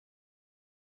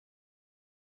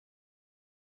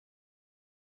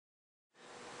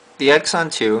The Axon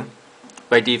 2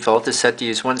 by default is set to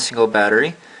use one single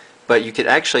battery, but you could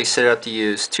actually set it up to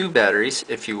use two batteries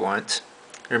if you want.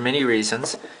 There are many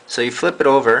reasons. So you flip it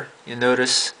over, you'll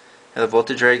notice the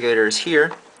voltage regulator is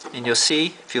here, and you'll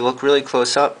see, if you look really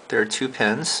close up, there are two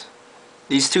pins.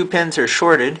 These two pins are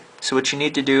shorted, so what you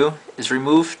need to do is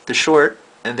remove the short,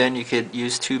 and then you could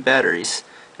use two batteries.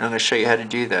 And I'm going to show you how to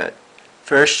do that.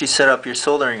 First, you set up your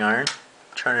soldering iron,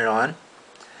 turn it on.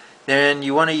 Then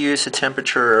you want to use a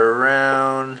temperature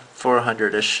around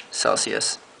 400-ish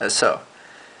Celsius, as so.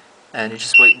 And you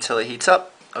just wait until it heats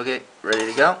up. Okay,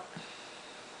 ready to go.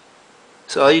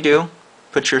 So all you do,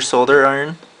 put your solder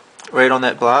iron right on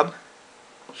that blob,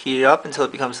 heat it up until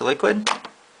it becomes a liquid,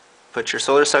 put your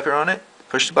solder sucker on it,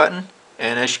 push the button,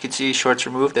 and as you can see, short's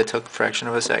removed. That took a fraction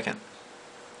of a second.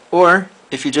 Or,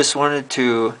 if you just wanted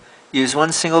to use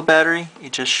one single battery, you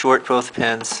just short both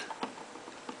pins,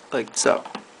 like so.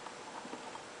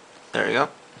 There you go.